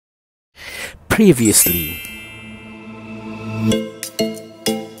Previously.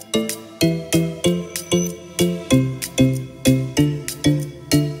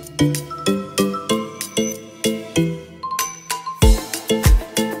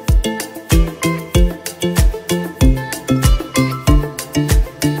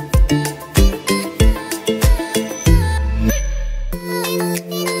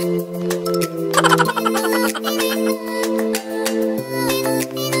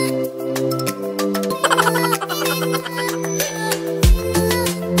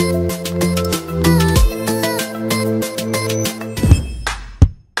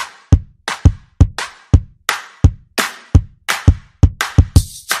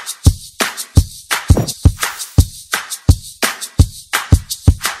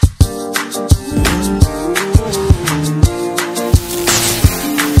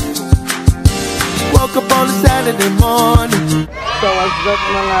 So what's up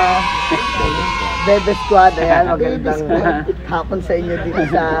mga Bebe Squad? Ayan, magandang hapon sa inyo dito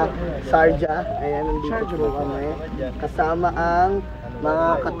sa SHARJA. Ayan, nandito po kami kasama ang mga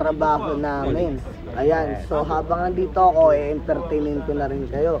katrabaho namin. Ayan, so habang nandito ako, entertainin ko na rin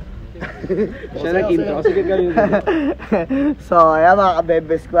kayo. Siya nag-intro, sige kayo. So ayan mga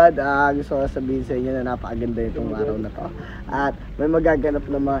ka-Bebe Squad, gusto ko sabihin sa inyo na napakaganda itong araw na to. At may magaganap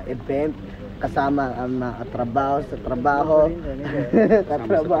na mga event kasama ang mga katrabaho sa trabaho.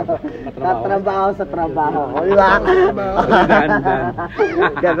 Katrabaho sa trabaho. O diba?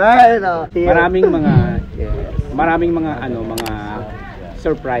 Ganun, no? Maraming mga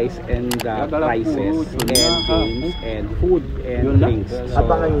surprise and prizes and games and food and drinks. So,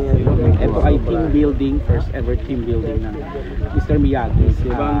 ito ay team building, first ever team building ng Mr Miyagi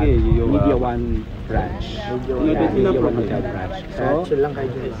Media One branch. Media One branch. So, chill lang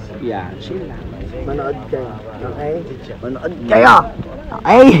kayo. Yeah, chill lang. Manood kayo. Okay? Manood kayo!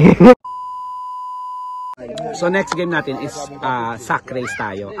 Okay? So next game natin is sack race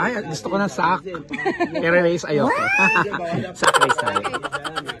tayo. Ay, gusto ko ng sack. Pero race ayoko. Sack race tayo.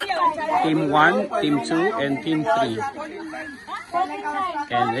 Team 1, Team 2, and Team 3.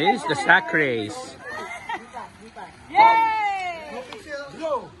 And this is the sack race.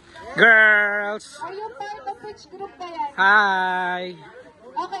 Girls! Are you part of which group ba yan? Hi!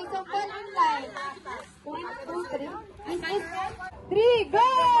 Okay, so fall in line. 1, 2, 3. 3, go!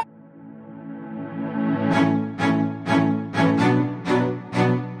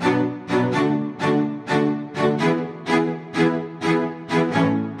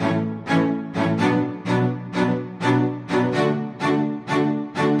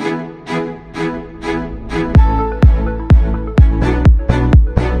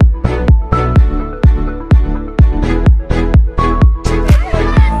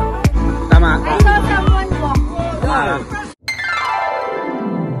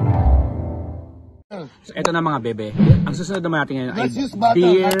 So, ito na mga bebe. Ang susunod naman natin ngayon ay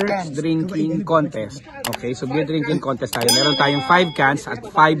beer drinking contest. Okay, so beer drinking contest tayo. Meron tayong 5 cans at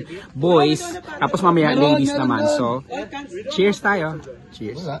 5 boys. Tapos mamaya ladies naman. So, cheers tayo.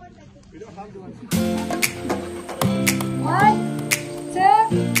 Cheers. 1, 2,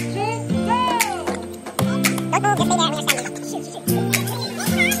 3, go!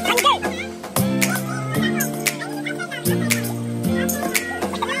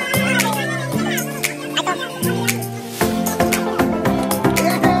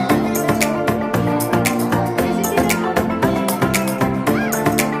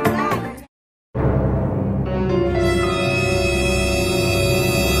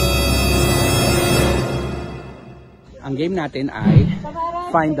 Ang game natin ay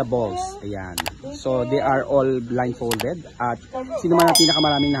find the balls. Ayan. So, they are all blindfolded. At sino man ang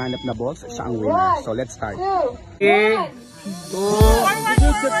pinakamaraming nahanap na balls, siya ang winner. So, let's start. 3, 2,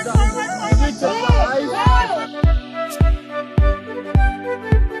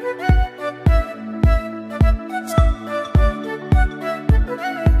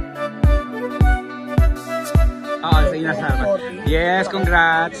 1. Yes,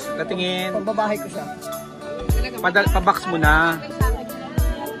 congrats. Tatingin. Pambabahay ko siya. Pabox mo na.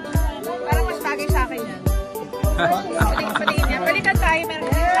 Parang mas bagay sa akin yan. Paling niya. Balikan tayo. Meron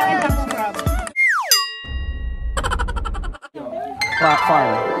din sa akin lang scrub.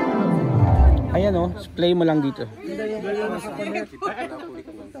 Farm. Ayan o. Play mo lang dito.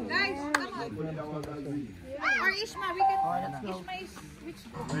 Guys, or Ishma, we can... Ishma is...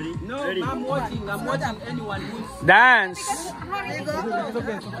 No, I'm watching anyone who's... Dance!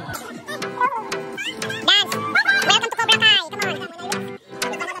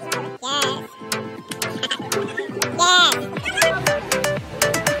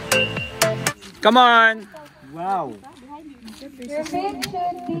 Come on! Wow! Your face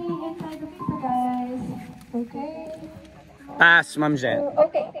should be inside the pizza, guys. Pass, Ma'am Jen.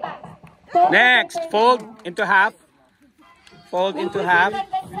 Okay. Next, fold into half. Fold into half.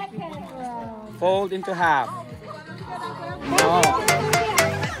 Fold into half. No.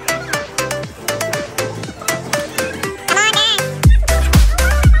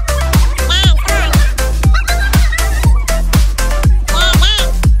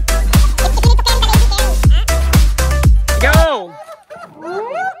 Go!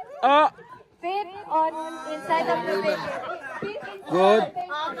 Oh! Fit on inside of the bed. Good.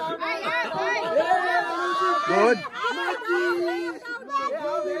 Good.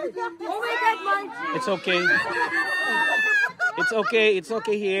 Oh my God, Margie. It's okay. It's okay. It's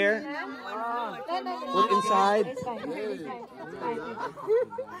okay here. Put inside. It's fine.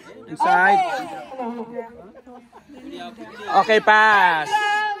 It's fine. Inside. Okay, pass.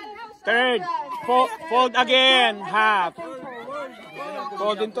 Third. Fold again. Half.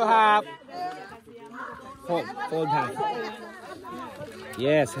 Fold into half. Fold half.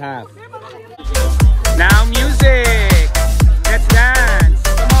 Yes, half. Now music. Let's dance.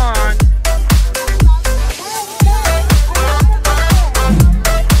 Come on.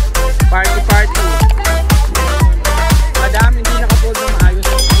 Part 2. Madam, hindi nakapold na maayos.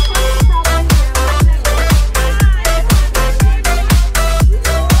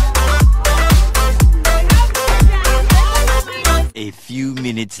 A few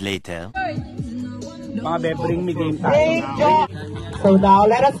minutes later. Mga be, bring me game tayo. So now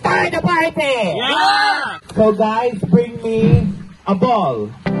let us start the party! Yeah! So guys, bring me a ball.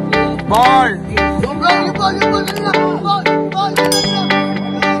 Ball!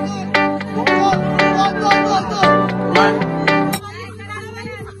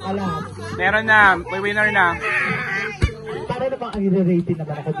 Alam, Meron na. May winner na. para namang ang i-rating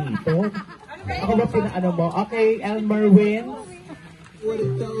naman ako dito. Ako ba pinaano mo? Okay, Elmer wins.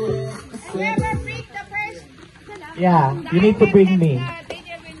 Yeah, you need to bring me.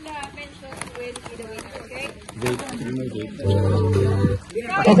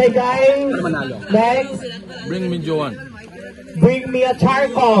 Okay guys, next, Bring me Jhoane. bring me a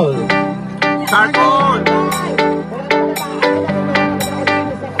charcoal. Charcoal!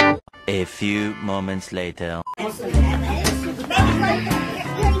 A few moments later.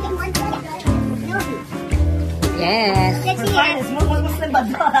 Yes.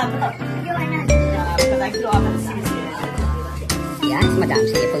 Yes, madam.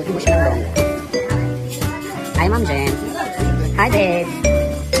 Sige, pulutin mo siya ng bongga. Hi, Ma'am Jen. Hi, Dave.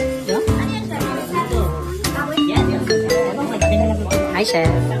 Hi, Chef.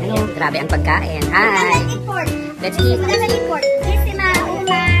 Grabe ang pagkain. Hi. Let's eat.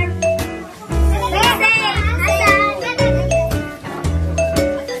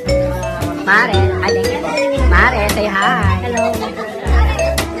 Mare. Hi, Dave. Mare, say hi. Hello.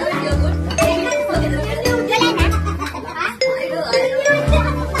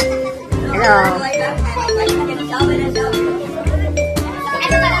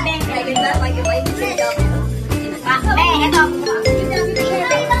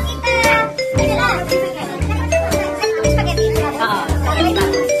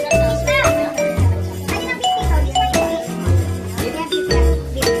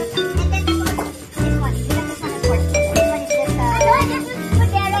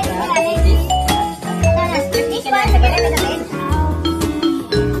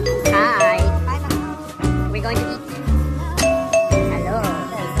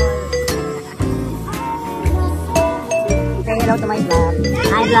 Hello to my vlog.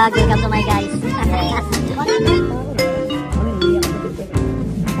 Hi vlog, welcome to my guys.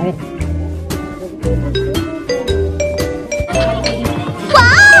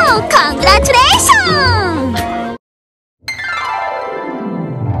 Wow! Congratulations!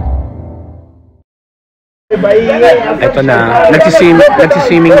 Ito na.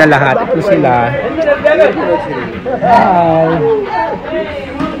 Nagsiswimming na lahat. Ito sila. Hi!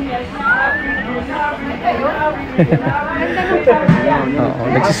 Oo,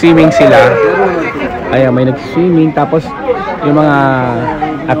 nagsiswimming sila. Ayan, may nagsiswimming. Tapos, yung mga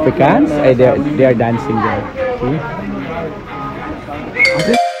Africans, ay they are dancing there. Okay?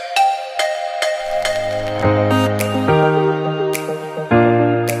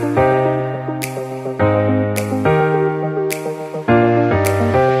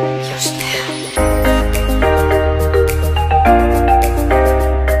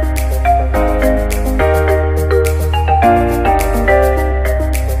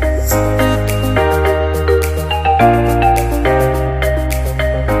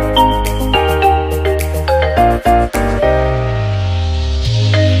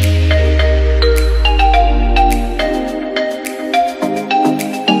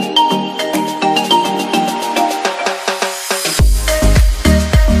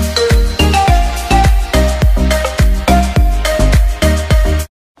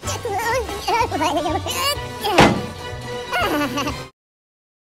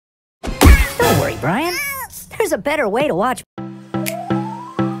 Don't worry, Brian. There's a better way to watch.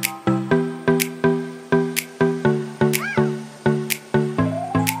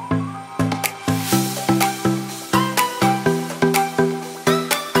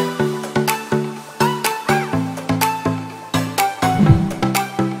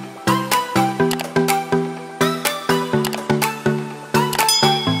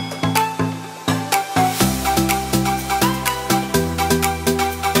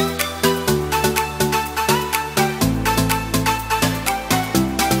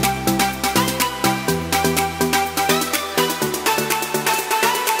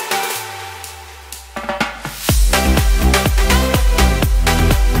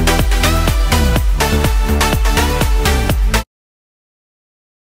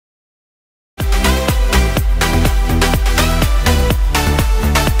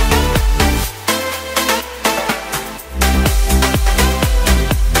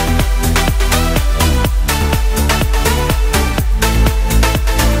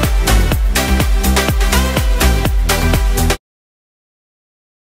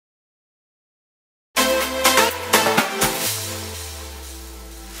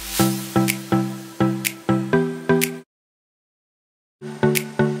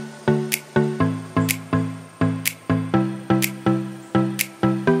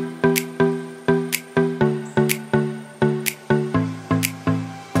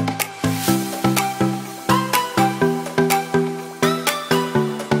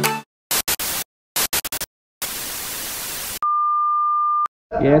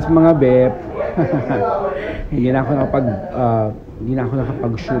 Yes mga bep. hindi na ako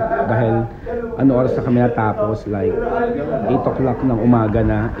nakapag-shoot dahil ano oras na kami natapos, like 8 o'clock ng umaga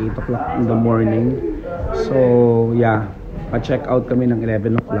na, 8 o'clock in the morning. So yeah, pa-check out kami ng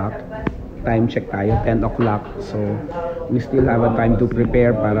 11 o'clock. Time check tayo 10 o'clock. So we still have a time to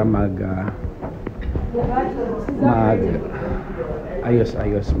prepare para mag-impake.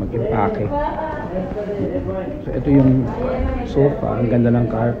 So ito yung sofa, ang ganda ng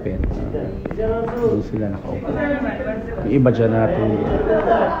carpet. Doon sila nakaupo. Yung iba dyan natulog.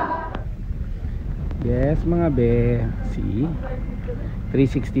 Yes mga be, see?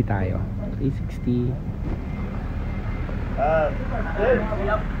 360 tayo. 360.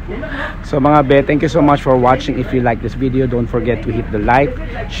 So mga be, thank you so much for watching. If you like this video, don't forget to hit the like,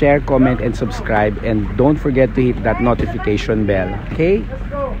 share, comment, and subscribe. And don't forget to hit that notification bell. Okay?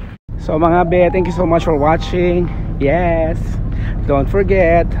 So mga be, thank you so much for watching. Yes, don't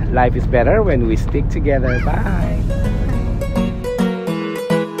forget, life is better when we stick together. Bye.